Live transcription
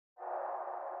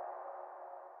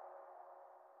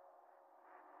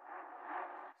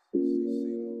Dog,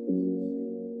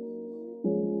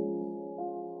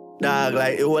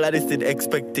 like, all of this is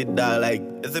expected, dog, like,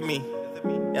 is it me?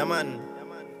 Yeah, man.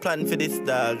 Plan for this,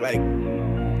 dog, like,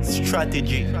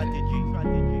 strategy.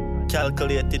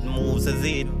 Calculated moves, is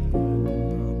it?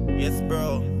 Yes,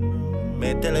 bro.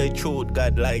 May I tell you the truth,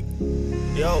 God, like,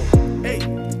 yo, hey.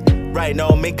 Right now,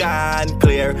 me gone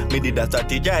clear. Me did a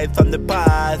strategize from the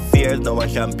past years. Now a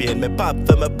champagne, me pop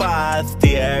for my past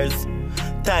years.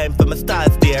 Time for my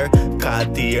start steer.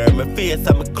 Cartier, my face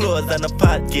and my clothes and a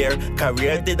fat gear.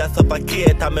 Career did a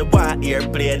suffocate and me want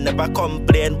airplane. Never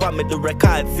complain, want me to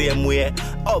record same way.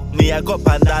 Up me, I go up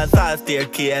and dance on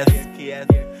staircase.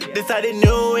 This are the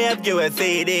new wave, you will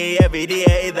see the every day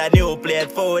is a new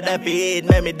plate. Food I feed,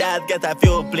 make me dance, get a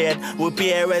few plate. We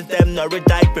parents, them no rich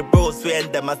like for Bruce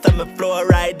Wayne. Them a summer floor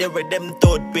ride, they with them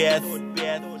toothpaste.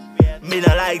 Me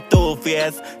not like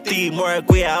two-face. Teamwork,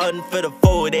 we are on for the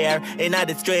food here. In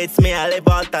the streets, me I live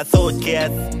out a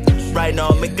suitcase. Right now,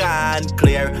 me gone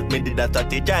clear. Me did a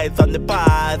strategize from the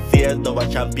past years. Now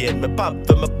a champagne, me pop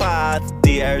for my past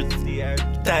years.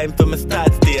 Time for me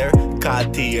start steer.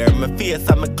 Cartier, my face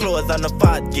and my clothes and a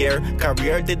fat gear.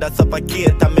 Career did a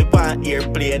suffocate and me want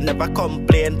airplane. Never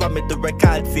complain, want me to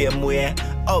record same way.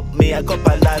 Up me, I go up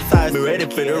and dance. Me ready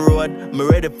for the road, me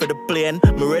ready for the plane.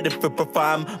 Me ready for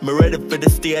perform, me ready for the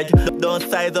stage. Don't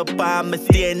size up on me,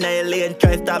 stay in the lane.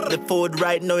 Try stop the food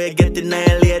right now, you get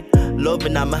annihilated.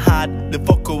 Loving on my heart, the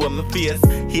fuck with my face.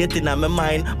 Hating on my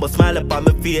mind, but smile up on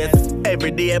my face. Every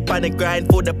day upon the grind,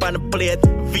 food up on the plate.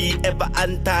 V ever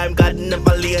on time, God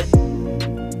never late.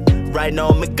 Right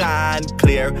now me gone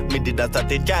clear. Me did a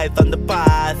strategize on the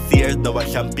past years. Now a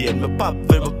champagne, me pop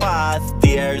for my past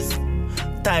years.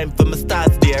 Time for me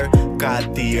start steer.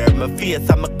 Cartier, my face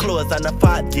and my clothes and a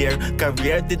fat gear.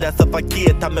 Career did a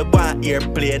suffocate and me want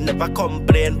airplane. Never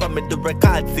complain, but me do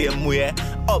record same way.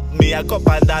 Up me, I go up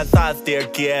and dance on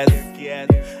staircase.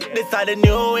 This are the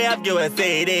new wave, you will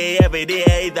see the every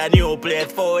day is a new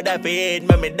place. Food I feed,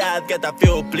 me dance, get a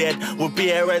few plate. We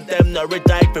parents, them no rich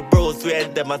like for Bruce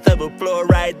Wayne. Them a seven floor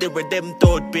ride with them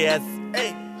toothpaste.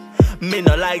 Hey. Me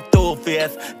no like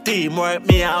two-face. Teamwork,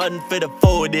 me a hunt for the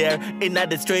food here. Inna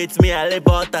the streets, me a live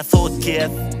out a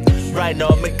suitcase. Right now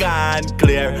me gone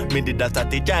clear. Me did a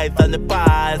strategize on the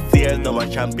past years. Now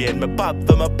a champagne, me pop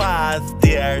for my past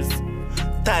years.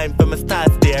 Time for me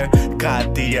start steer.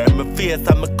 Cartier, my face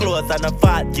and my clothes and a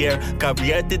fat gear.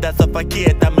 Career did a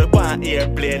suffocate and me want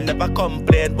airplane. Never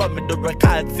complain, want me to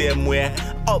record same way.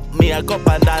 Up me, I go up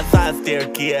and dance on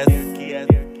staircase.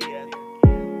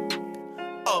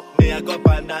 Up me, I go up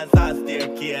and dance on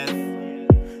staircase.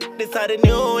 This are the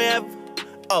new wave.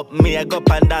 Up me, I go up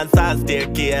and dance on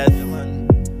staircase.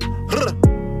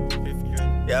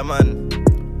 Yeah, man.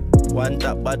 One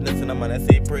top badness in a man, I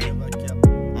say pray.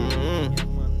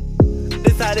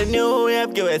 This are the new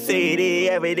wave, you will see the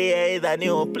every day is a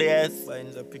new place.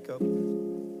 Finds a pickup.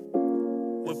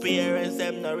 We parents,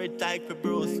 them no rich like for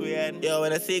Bruce Wayne. Yo,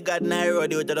 when I see God in the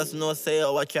road, you just know say,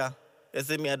 oh, watch ya. You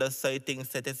see me, I just say things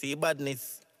that you see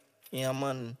badness. Yeah,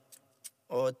 man.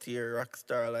 Out here,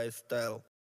 rockstar lifestyle.